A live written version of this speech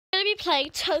going to be playing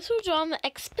Total Drama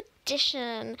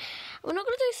Expedition. We're not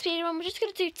going to do speedrun, we're just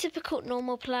going to do typical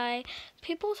normal play.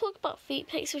 People talk about feet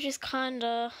pics, which is kind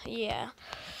of, yeah.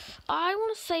 I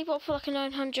want to save up for like a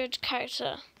 900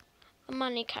 character, a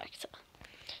money character.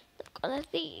 Look, one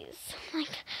of these. Like,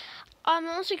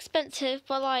 not so expensive,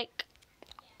 but like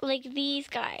these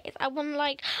guys. I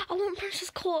want Princess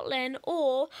Cortland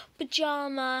or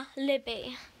Pajama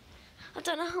Libby. I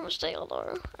don't know how much they are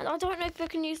though, and I don't know if I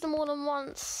can use them more than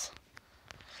once.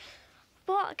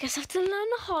 But I guess I have to learn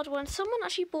the hard one. Someone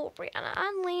actually bought Brianna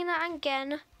and Lena and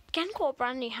Gen. Gen got a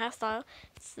brand new hairstyle.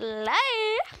 Slay!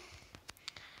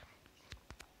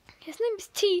 His name is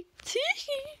T.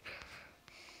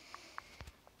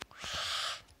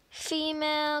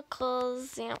 Female,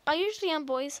 cause you know I usually am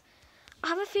boys. I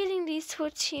have a feeling these two are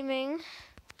teaming,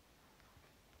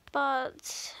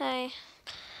 but hey,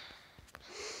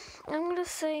 I'm gonna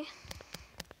say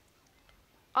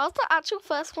I was the actual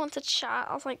first one to chat.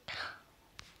 I was like,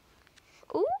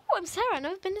 ooh, I'm Sarah, I've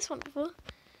never been this one before.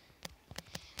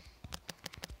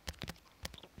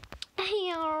 Hey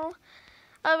y'all.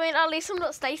 I mean, at least I'm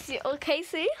not Stacy or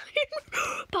Casey.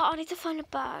 But I need to find the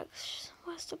bags.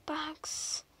 Where's the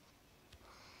bags?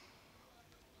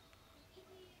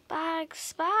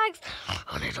 Bags.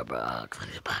 I need a bag.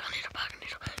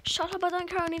 Shut up, I don't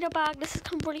care, I need a bag. This is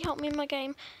gonna really help me in my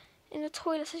game. In the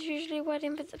toilets is usually where the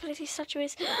invincibility statue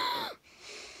is.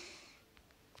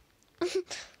 Good.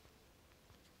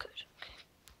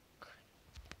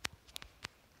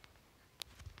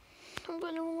 I'm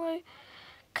going away.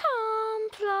 Come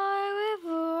fly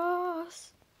with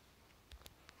us.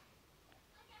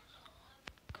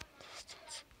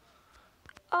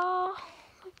 Oh.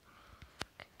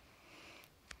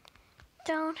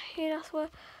 Down here, that's where.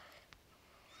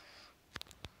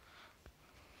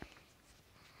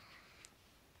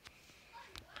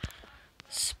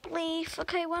 Spleef.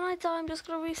 Okay, when I die, I'm just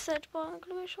gonna reset, but I'm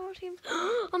gonna make sure our team.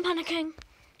 I'm panicking.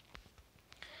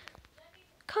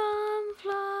 Come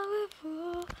fly with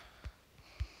us.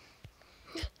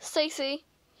 Stacy.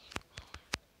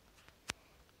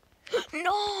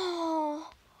 No.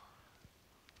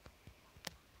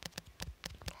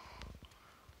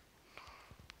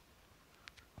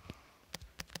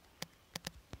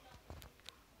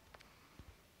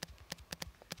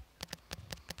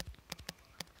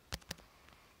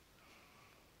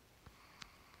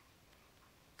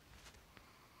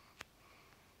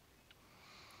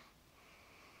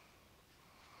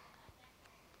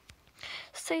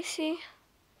 Stacy,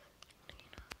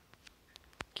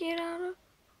 get out of.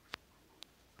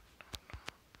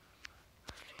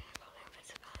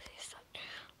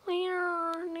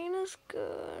 Lena's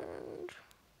good.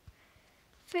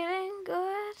 Feeling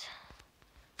good.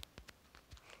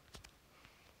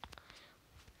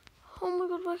 Oh my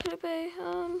god, where could it be?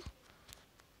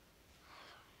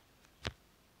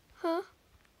 Huh?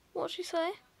 What'd she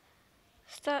say?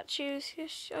 Statues,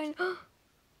 yes, I know.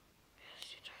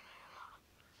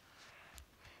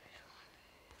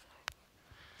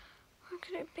 Where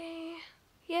could it be?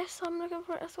 Yes, I'm looking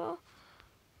for it as well.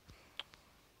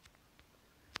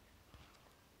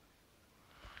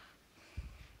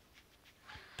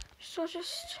 So I'll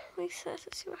just reset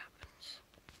and see what happens.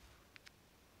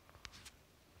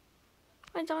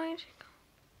 I died.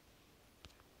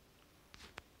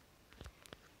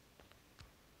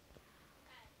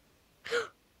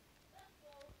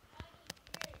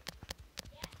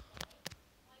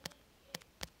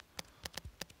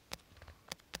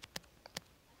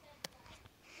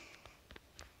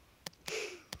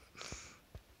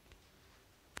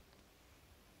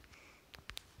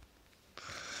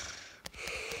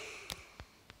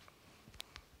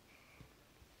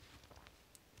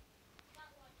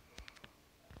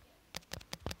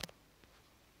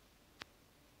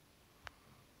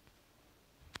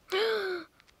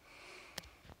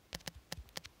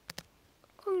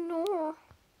 Oh no.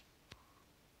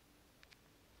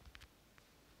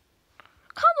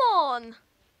 Come on.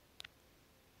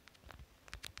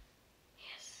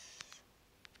 Yes.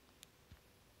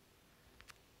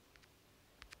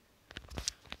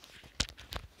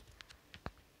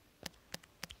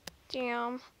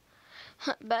 Damn.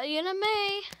 Better you than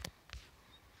me.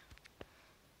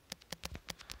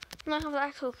 I have the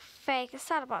actual fake. It's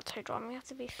sad about Toad Drama. You have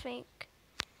to be fake.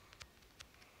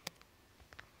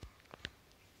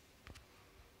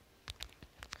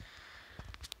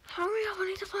 Hurry up, I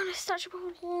need to find a statue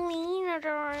of Lena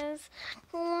does.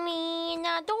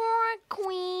 Lena Dork,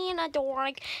 Queen of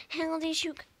Dork. How did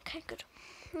you... Okay, good.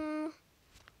 Where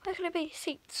could it be?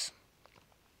 Seats.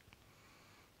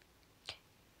 Okay.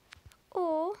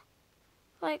 Or,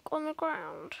 like, on the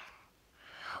ground.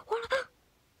 What?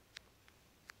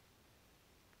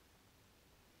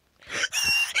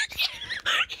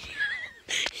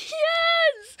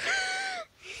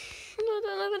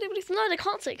 no, they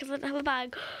can't see because I don't have a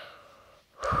bag.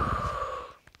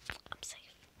 I'm safe.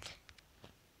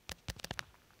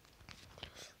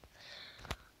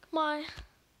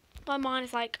 My mind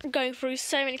is like going through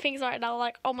so many things right now.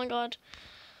 Like, oh my god.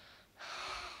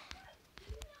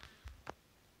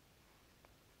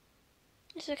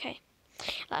 It's okay.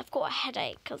 I've got a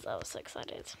headache because I was so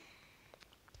excited.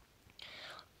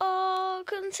 Oh,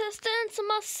 contestants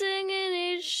must sing in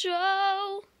each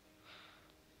show.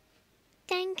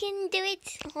 Dan can do it.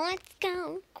 Let's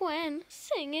go, Gwen.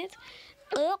 Sing it.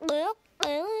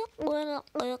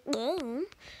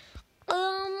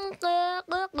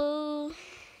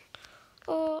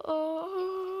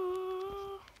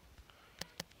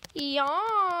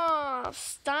 Yeah,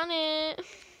 stan it.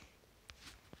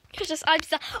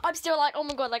 I'm still like, oh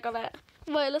my god, I got it.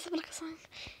 Wait, let's have a look at something.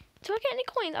 Do I get any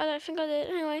coins? I don't think I did.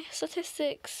 Anyway,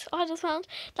 statistics. I just found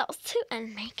that was 2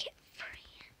 and make it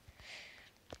free.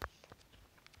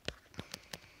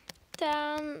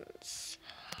 Dance.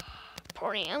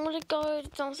 Party. I'm gonna go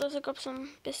downstairs and grab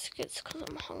some biscuits because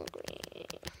I'm hungry.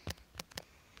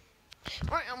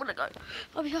 Right, I'm gonna go.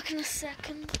 I'll be back in a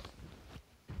second.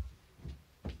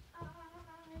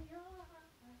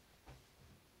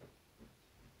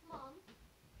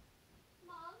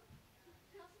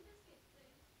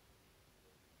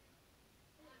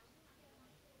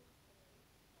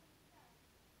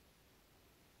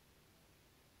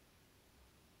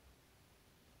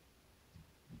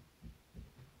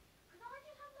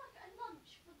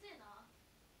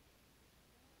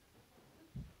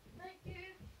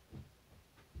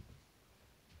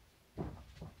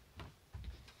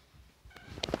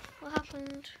 What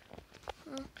happened?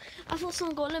 Oh, I thought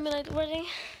someone got eliminated already.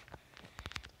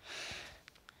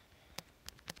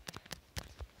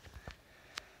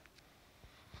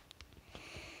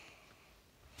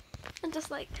 I'm just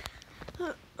like,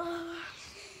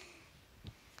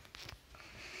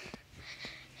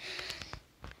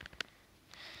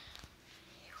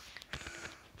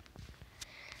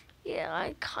 yeah,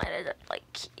 I kind of don't like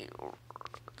you.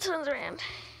 Turns around.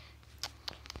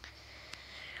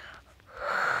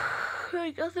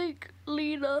 I think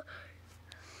Lena.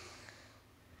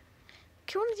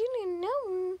 What did you need?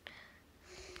 No.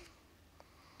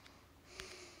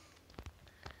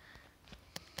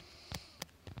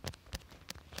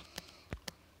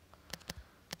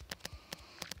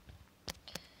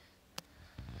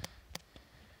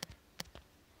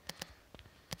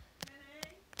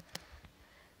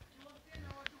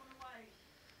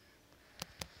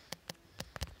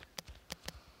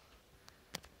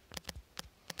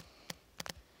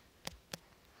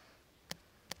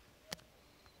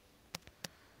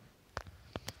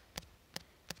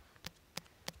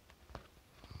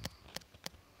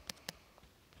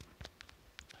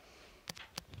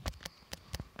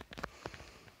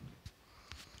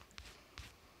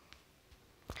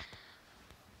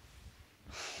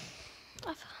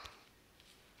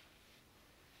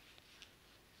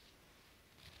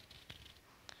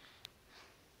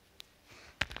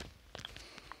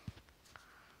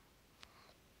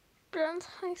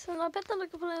 I bet they're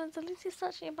looking for the Lucy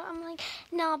statue, but I'm like,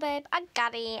 no, babe, I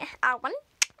got it. I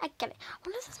get it.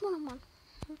 What is this one?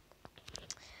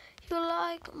 You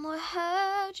like my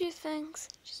hair? Do you think?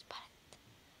 Just put it.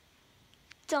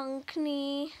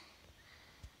 Dunkney.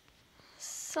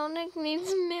 Sonic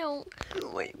needs milk.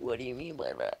 Wait, what do you mean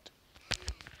by that?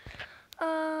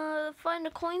 Find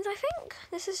the coins, I think.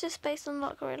 This is just based on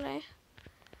luck, really.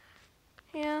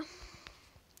 Yeah.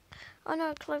 Oh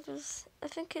no, Clover's. I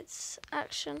think it's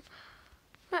action.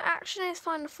 No, action is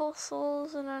find the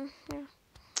fossils and then, yeah.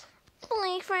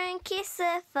 Boyfriend, kiss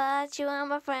it, thought you are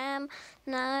my friend.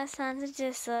 Now it's time to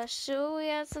just show we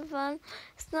had some fun.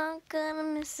 It's not gonna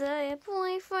miss her.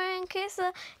 Boyfriend, kiss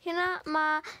her. You're not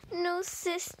my new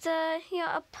sister. You're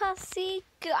a pussy.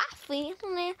 Got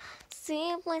feeling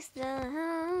simply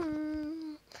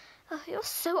still. Oh, you're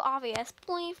so obvious.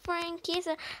 Boyfriend,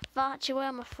 kisser. Thought you were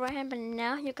my friend, but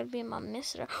now you're gonna be my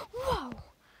mister. Whoa!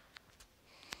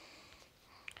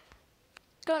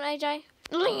 Go on, AJ.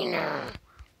 Lena!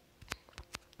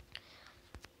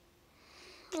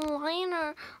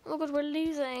 Lena! Oh my god, we're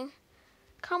losing.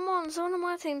 Come on, someone on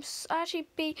my team actually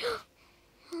be.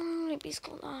 Be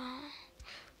school. Oh.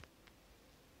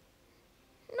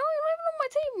 No, you're not even on my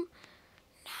team.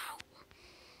 No.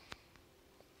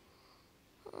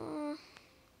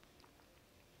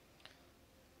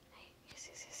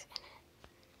 Yes.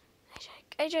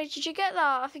 AJ, did you get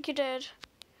that? I think you did.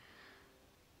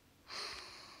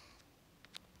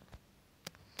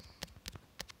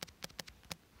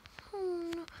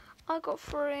 No. I got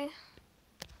 3.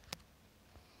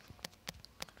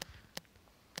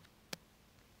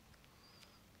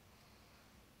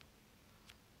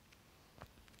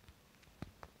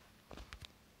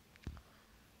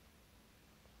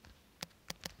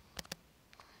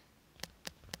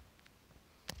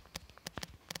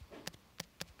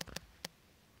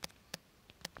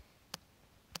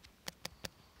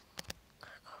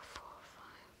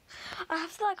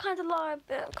 have to like kind of lie a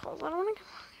bit because I don't want to.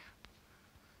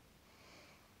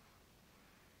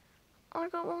 I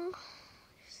got one.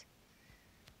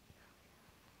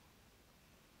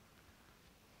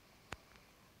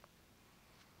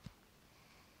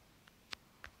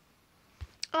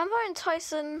 I'm voting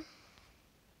Tyson.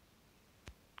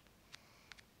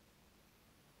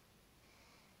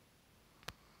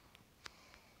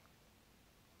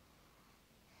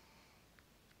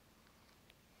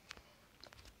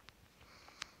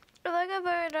 If I get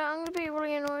voted out, I'm going to be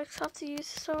really annoyed because I have to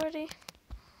use this already.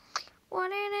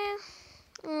 What it is?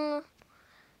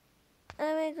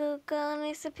 Every good girl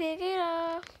needs to pick it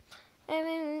up.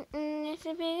 Every needs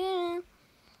to pick it up.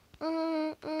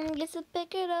 Needs to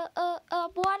pick it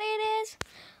up. What it is?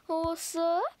 What's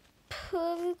up?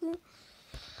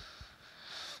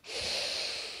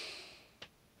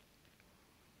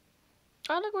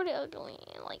 I look really ugly.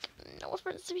 Like, no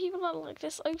offense to people that like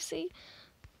this OC.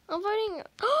 I'm voting.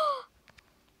 Oh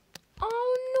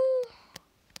no.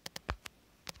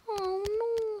 Oh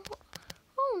no.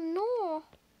 Oh no.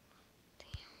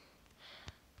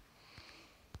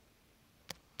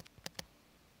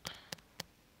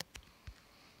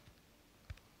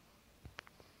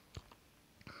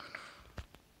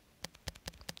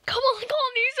 Come on, I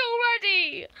can't use it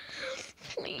already.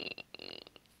 Please.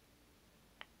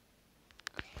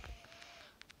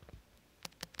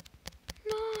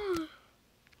 No.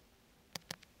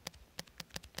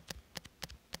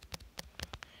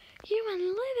 You and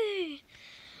Libby.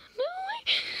 No.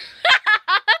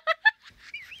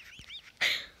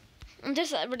 I'm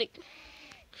just really.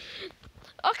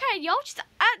 Okay, y'all just.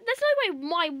 There's no way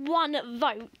my one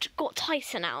vote got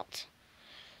Tyson out.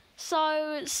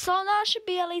 So there should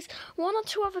be at least one or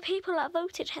two other people that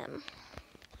voted him.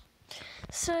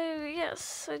 So yes,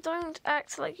 so don't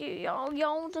act like y'all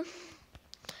don't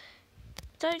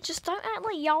act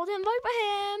like y'all didn't vote for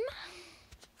him.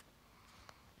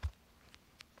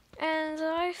 And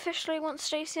I officially want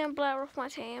Stacey and Blair off my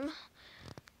team.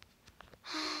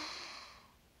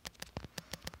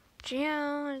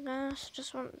 Yeah, I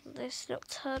just want this little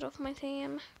turd off my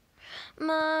team.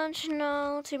 Munch,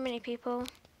 no, too many people.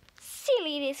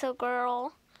 Silly little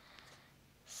girl.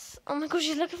 Oh my god,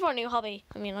 she's looking for a new hobby.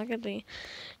 I mean, I could be.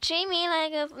 Jamie,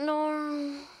 like a no.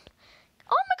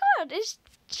 Oh my god, it's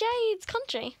Jade's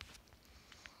country.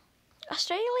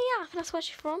 Australia, I think that's where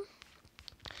she's from.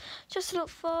 Just look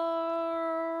for.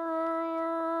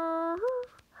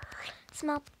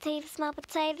 Small potato, small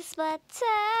potato, small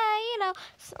potato.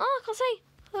 Oh, I can't say.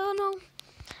 Oh no.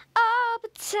 Oh,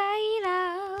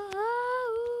 potato.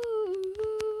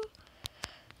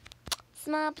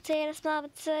 Small potato,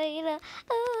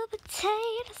 oh,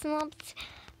 potato, small potato,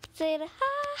 potato.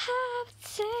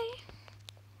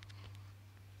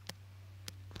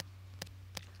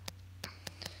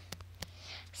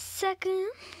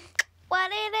 Second,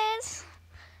 what it is?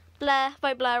 Blair,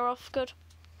 vote Blair off, good.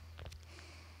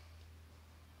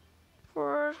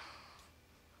 Third,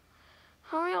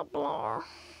 hurry up, Blair.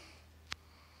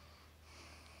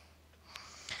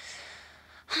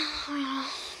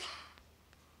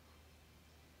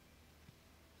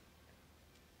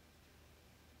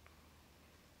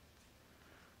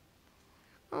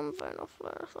 I'm voting off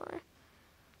Blair, sorry.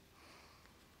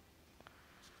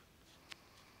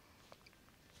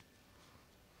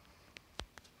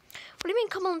 What do you mean,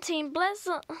 come on team, Blair's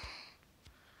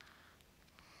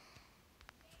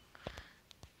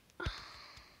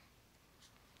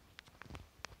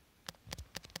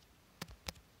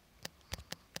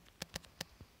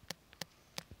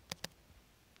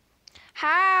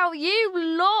How? You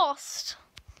lost!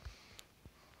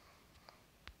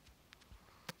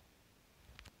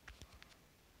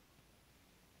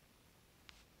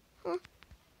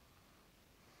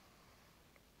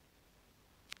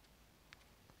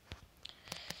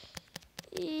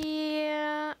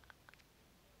 Yeah,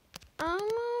 I'm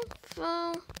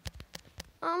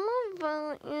a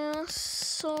vote, yeah,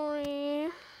 sorry.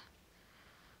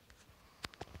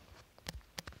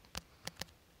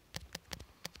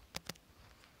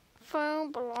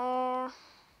 Phone blah.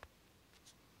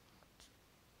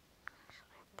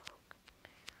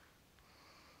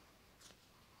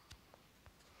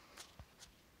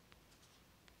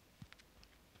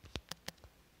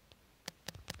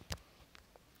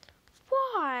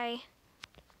 Why?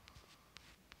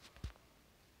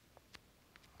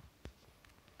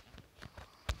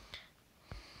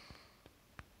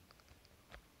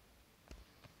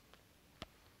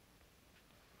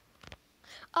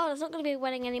 Oh, there's not going to be a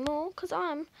wedding anymore because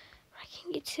I'm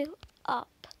ranking you two up.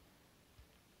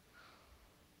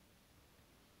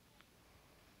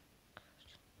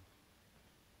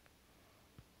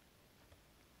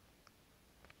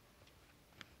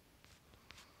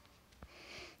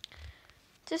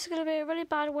 This is gonna be a really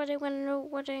bad wedding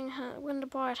when the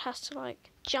bride has to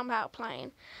like jump out of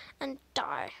plane and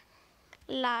die,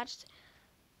 lads.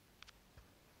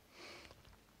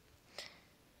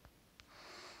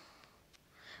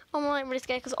 I'm like really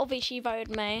scared because obviously she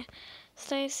voted me.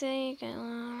 Stacey,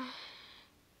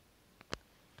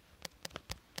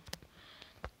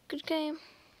 good game.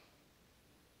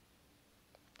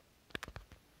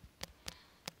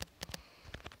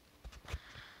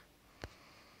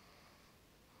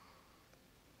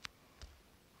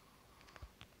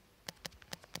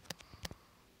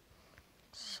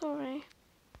 Sorry.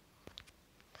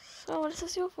 So this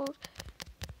is your fault.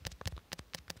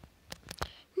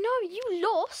 No, you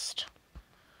lost.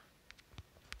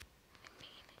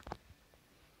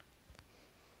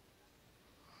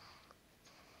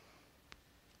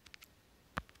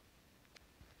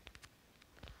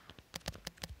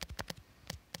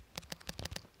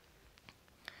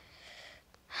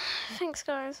 Thanks,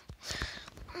 guys.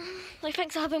 Like,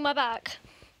 thanks for having my back.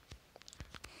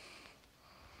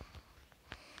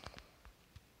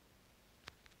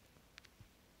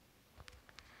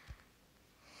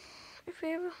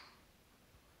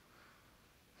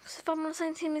 If I'm on the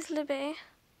same team as Libby,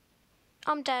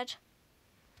 I'm dead.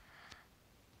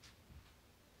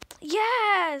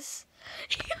 Yes!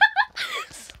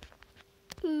 Yes!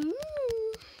 Ooh.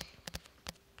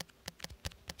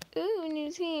 Ooh,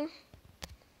 new team.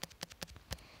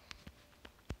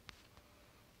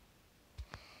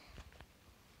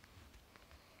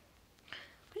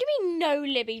 What do you mean no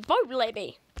Libby? Vote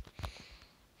Libby.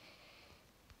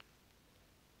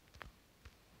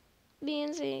 B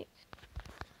and Z.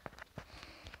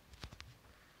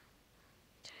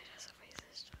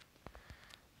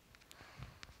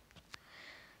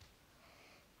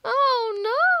 Oh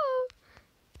no!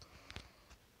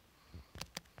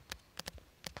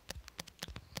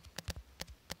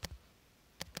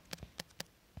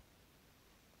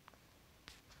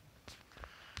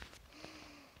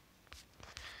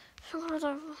 It's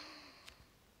over.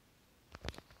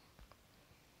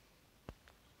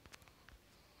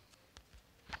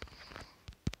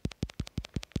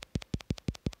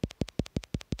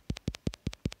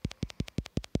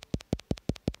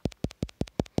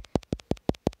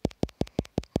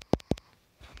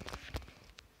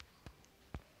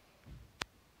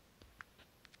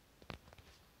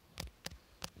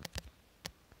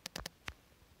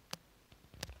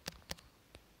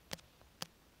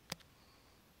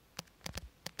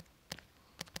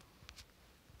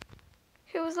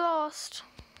 Who was lost?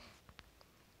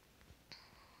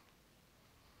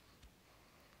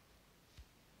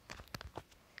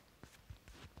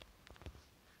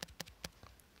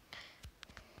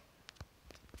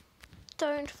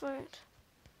 Don't vote.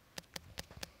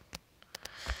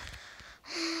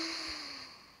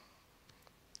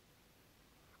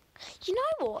 You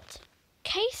know what?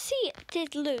 Casey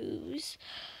did lose,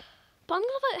 but I'm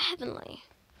gonna vote Heavenly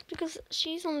because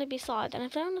she's on Libby's side, and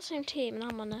if they're on the same team and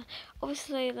I'm on there,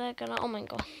 obviously they're gonna. Oh my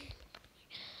god,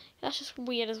 that's just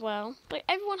weird as well. Like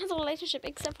everyone has a relationship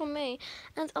except for me,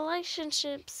 and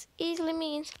relationships easily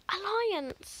means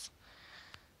alliance.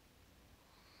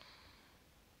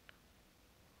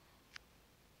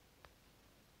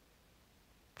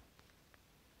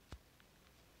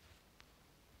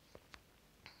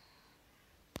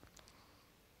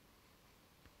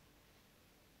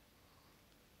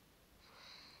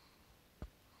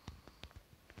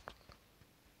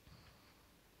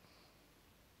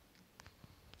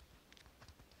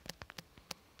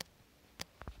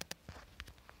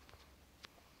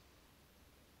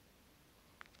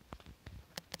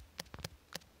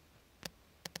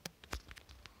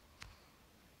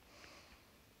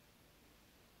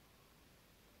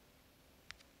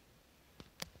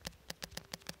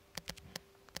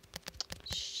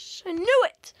 I knew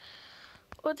it!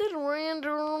 I did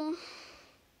random.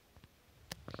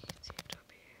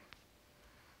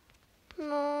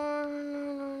 No, no,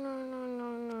 no, no, no,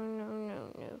 no, no,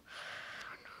 no, no.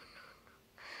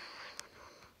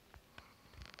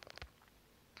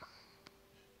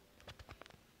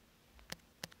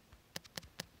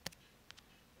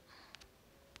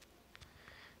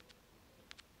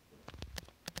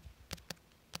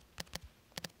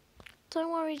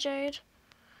 Don't worry, Jade.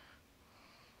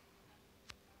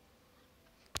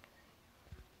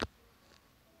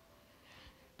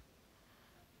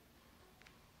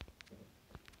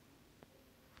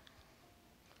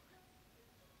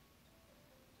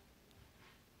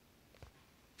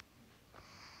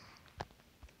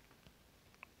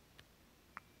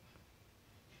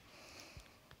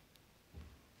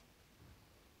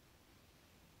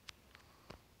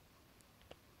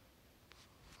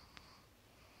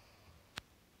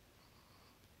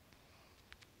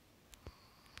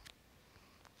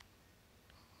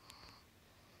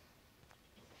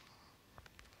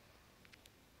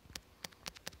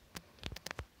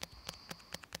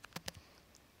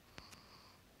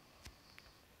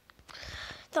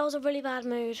 That was a really bad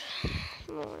mood.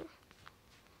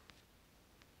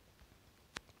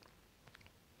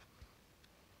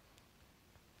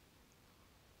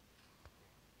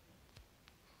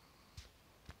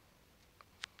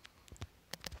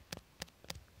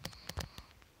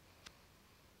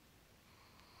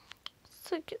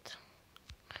 So good.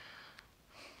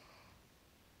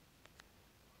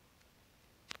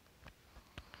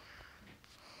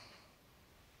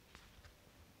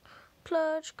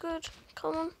 Plurge, good.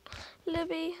 Come on.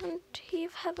 Libby and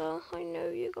Heath, Heather. I know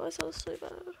you guys are so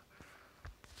bad.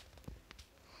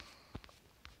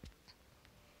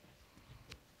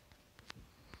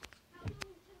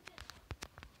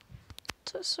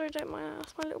 So sorry, don't mind.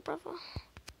 That's my little brother.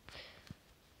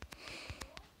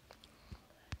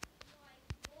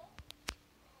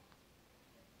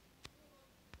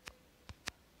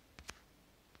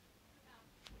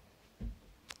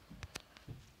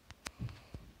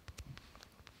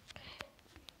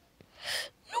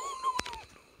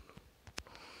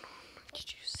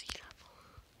 Did you see that?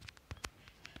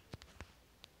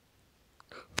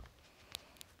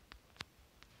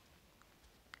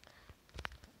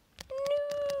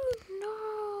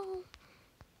 No.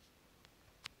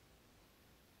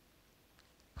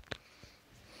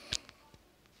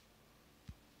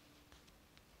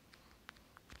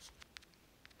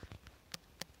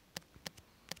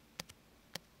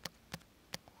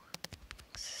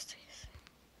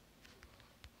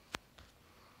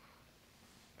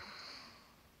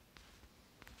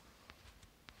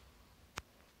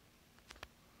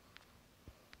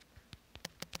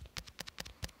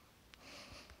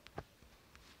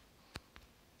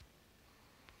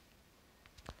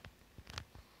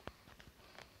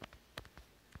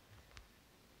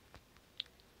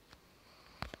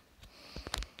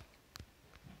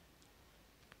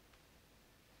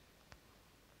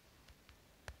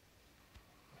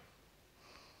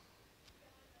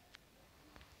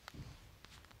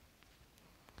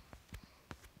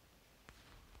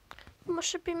 Must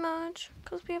should be merged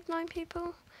because we have 9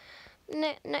 people.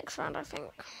 Next round, I think.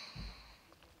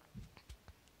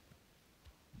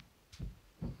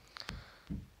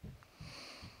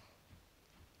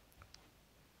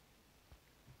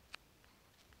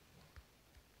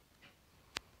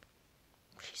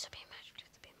 Please be merged,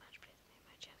 please be merged, please be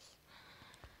merged, yes.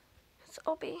 It's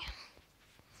Obby.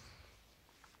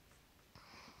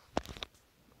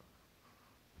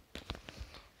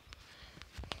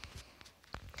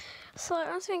 So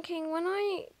I was thinking, when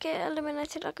I get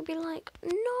eliminated, I could be like,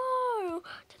 no!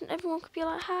 Then everyone could be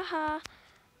like, haha.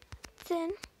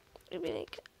 Then it'd be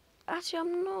like, actually,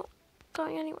 I'm not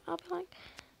going anywhere. I'll be like,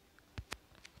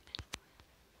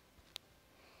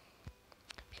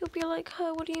 he'll be like,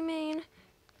 her, what do you mean?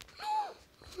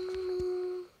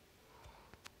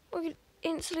 I could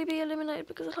instantly be eliminated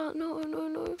because I'm like, no, no,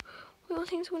 no. Our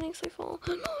team's winning so far.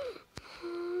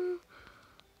 No.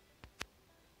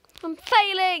 I'm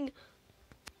failing!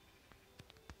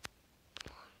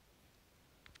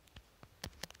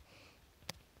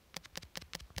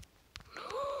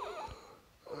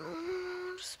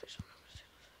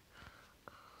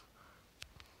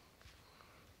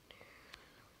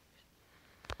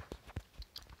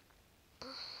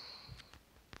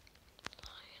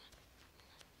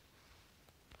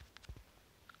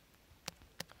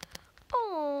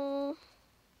 Oh.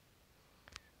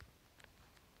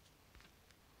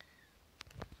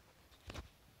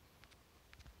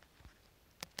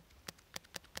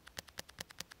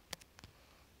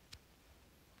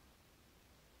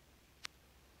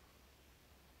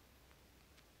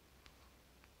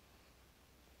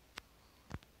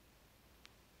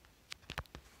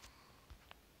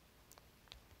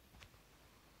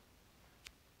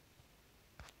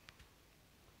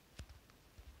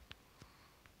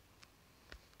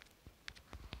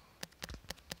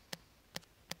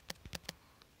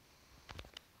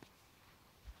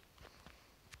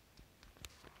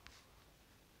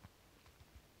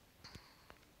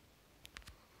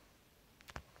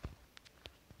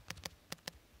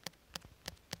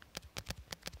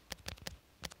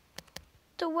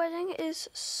 The wedding is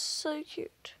so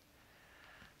cute.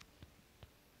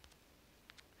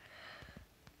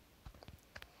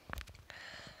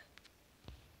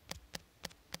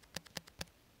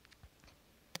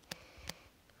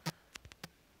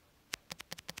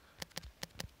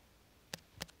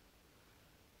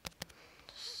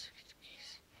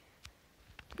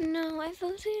 No, I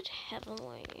voted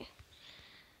heavily.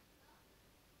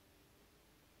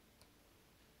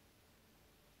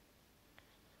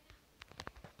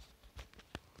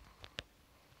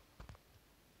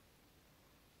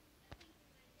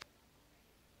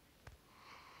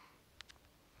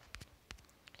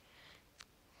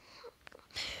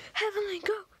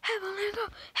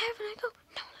 go? Heaven I go?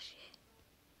 No, shit.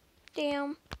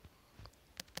 Damn.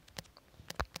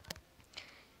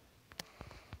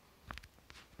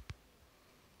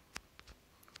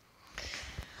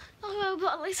 Oh well,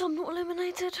 but at least I'm not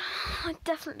eliminated. I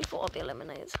definitely thought I'd be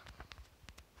eliminated.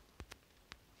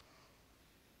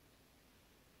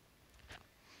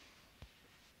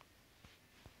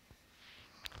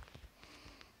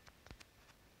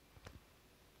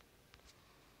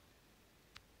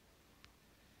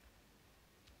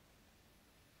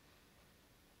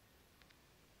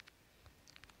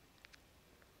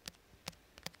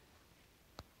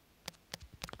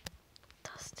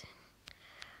 Dustin.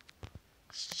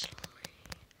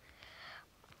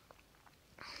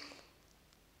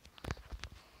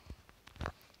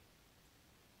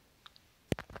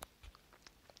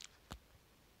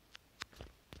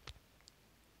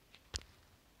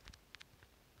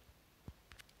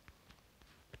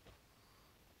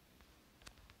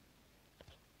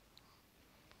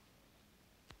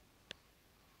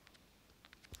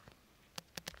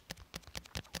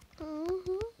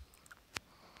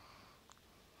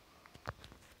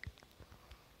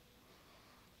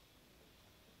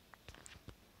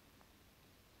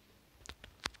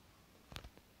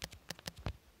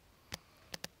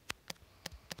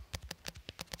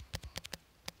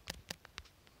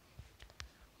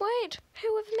 Wait,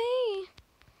 who with me?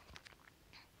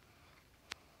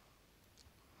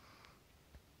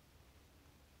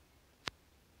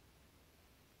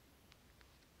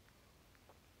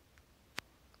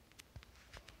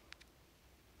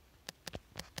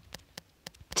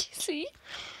 Do you see?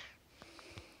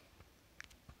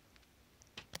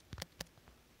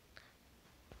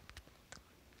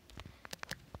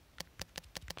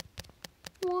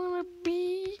 Wanna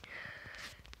be?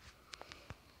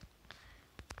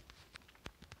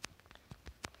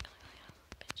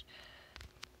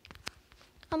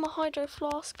 I'm a hydro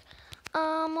flask.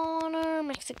 I'm on a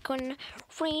Mexican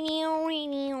radio.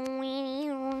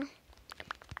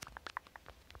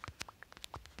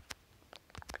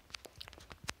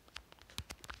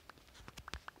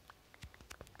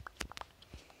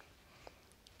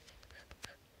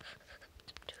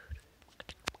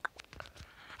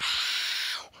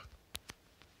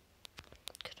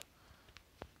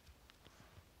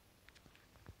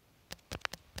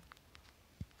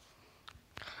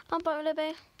 I'm about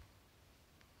Libby.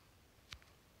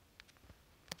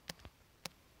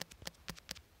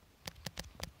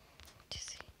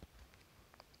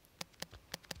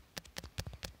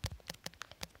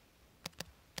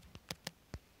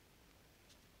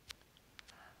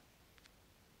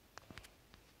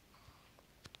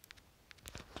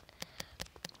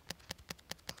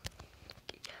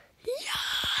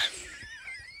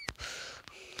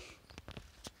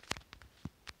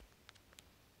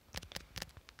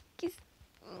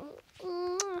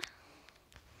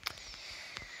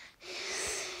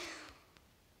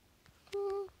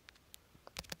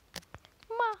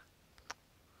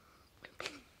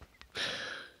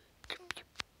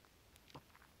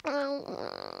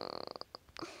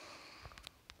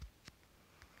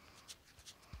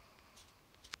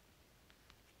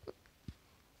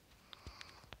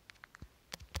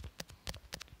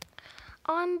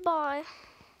 I'm by.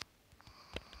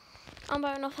 I'm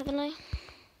by enough, haven't I?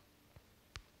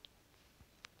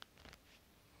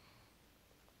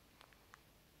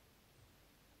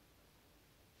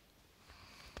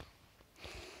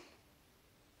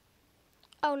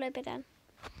 Oh, Libby then.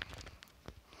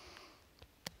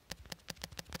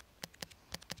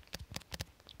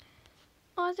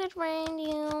 I did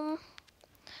random.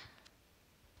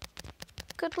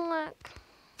 Good luck.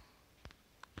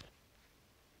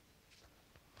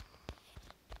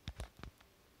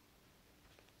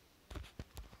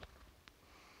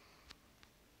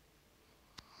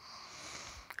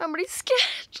 I'm really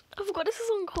scared. I forgot this is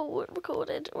on call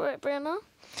recorded. Right, Brianna?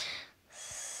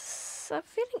 So I'm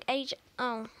feeling age.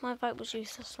 Oh, my vote was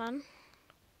useless then.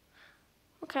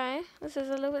 Okay, this is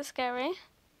a little bit scary.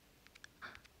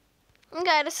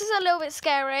 Okay, this is a little bit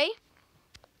scary.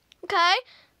 Okay,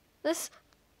 this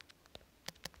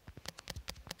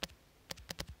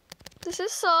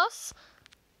is sus.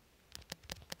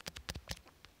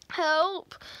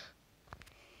 Help.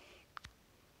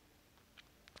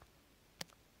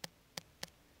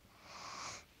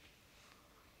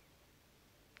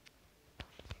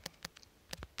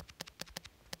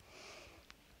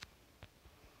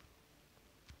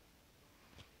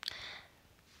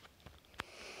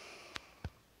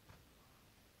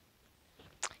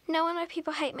 No, I know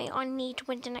people hate me. I need to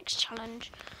win the next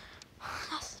challenge.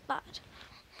 That's bad.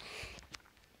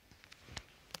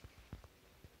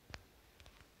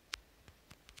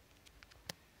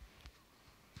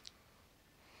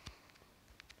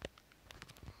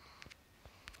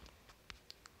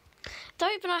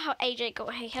 don't even know how AJ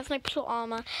got here. He has no plot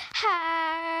armor.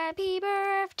 Happy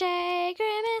birthday,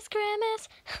 Grimace, Grimace.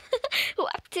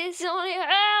 What is on your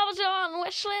Amazon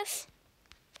wish list?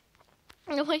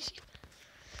 No, wait.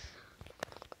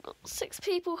 Got 6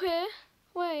 people here.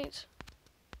 Wait.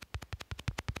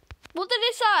 What did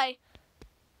it say?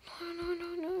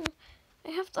 No.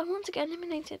 I want to get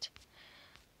eliminated.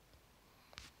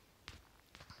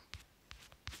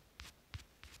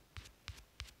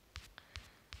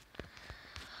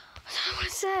 I don't know what I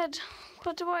said.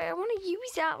 What do I want to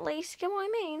use it at least, get what I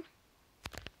mean?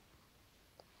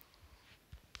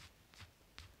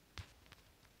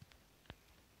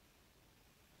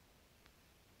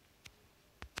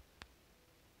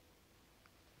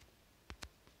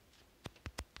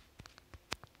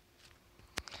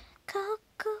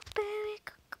 Cocoa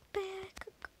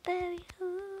berry,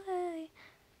 hooray.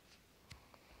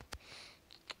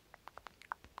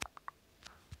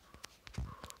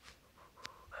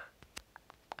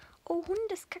 Oh,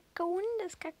 Hundeskacke,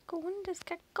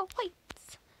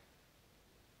 whites.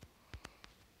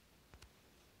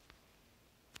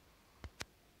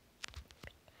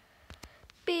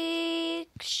 Big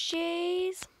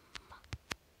cheese.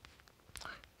 No,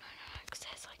 because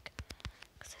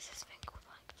there's this thing called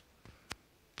like,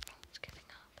 it's giving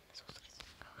up, and there's also this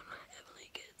thing called Heavenly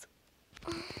Kids.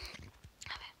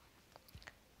 Have it,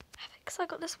 because I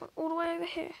got this one all the way over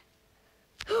here.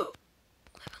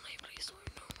 Heavenly, please, no,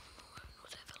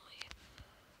 not Heavenly.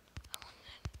 I want.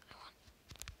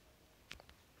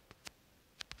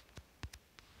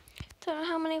 Don't know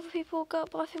how many other people got,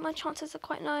 but I think my chances are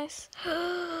quite nice.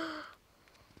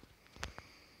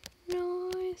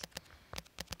 Nice.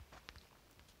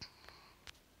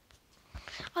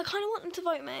 I kind of want them to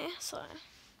vote me, so.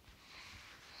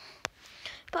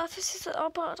 But if this is,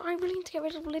 but I really need to get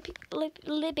rid of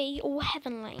Libby or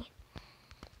Heavenly.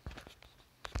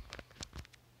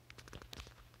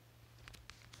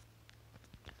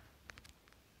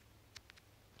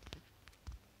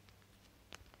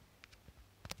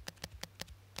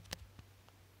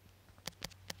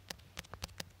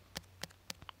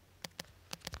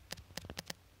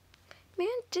 Me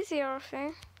and Dizzy are a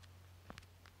thing.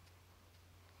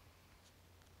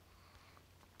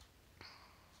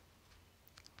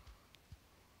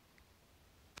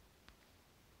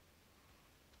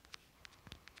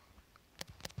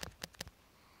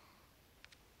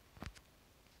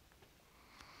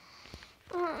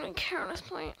 I don't really care at this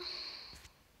point.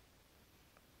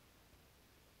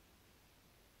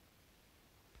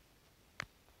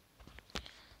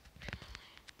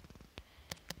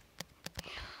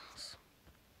 Yes.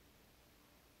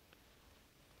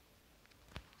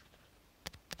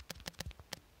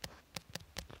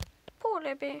 Poor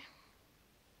Libby.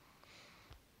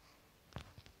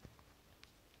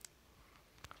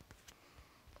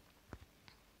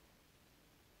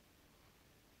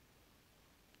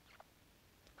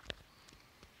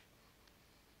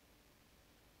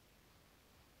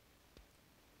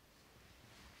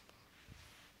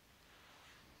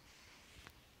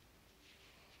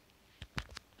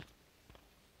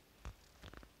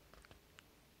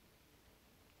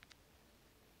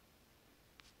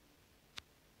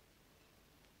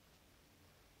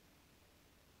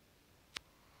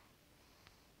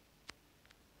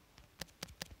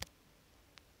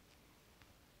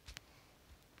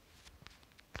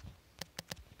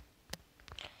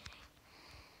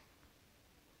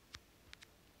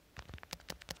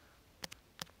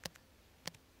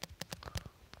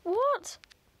 What?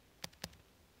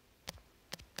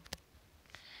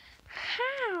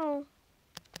 How?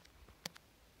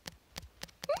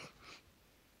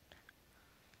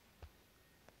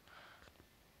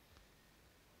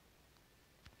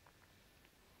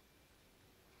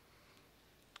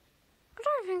 I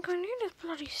don't think I need this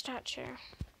bloody statue.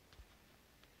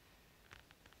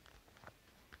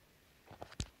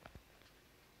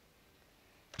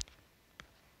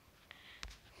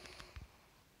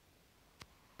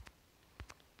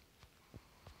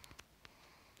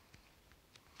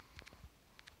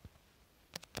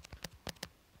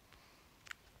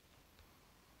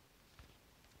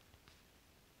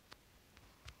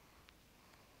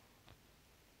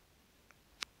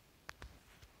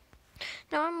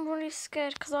 Now I'm really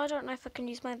scared because I don't know if I can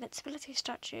use my invincibility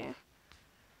statue.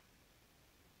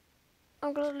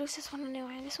 I'm gonna lose this one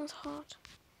anyway. This one's hard.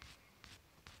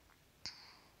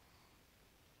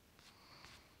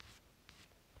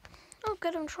 Oh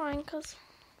good, I'm trying because...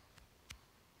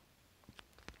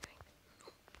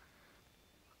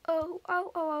 Oh.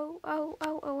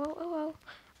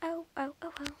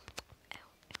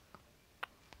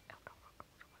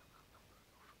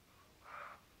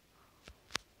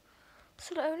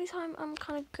 So the only time I'm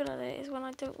kind of good at it is when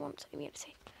I don't want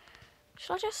immunity.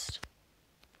 Should I just...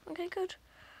 Okay, good.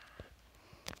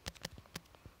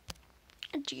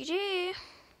 GG.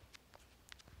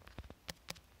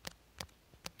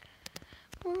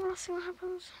 Well, let's see what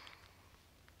happens.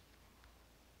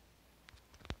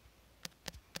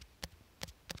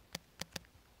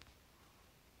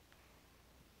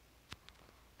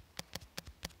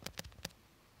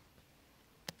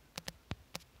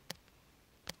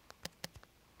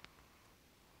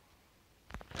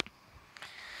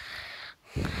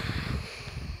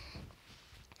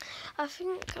 I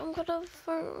think I'm gonna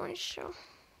vote myself.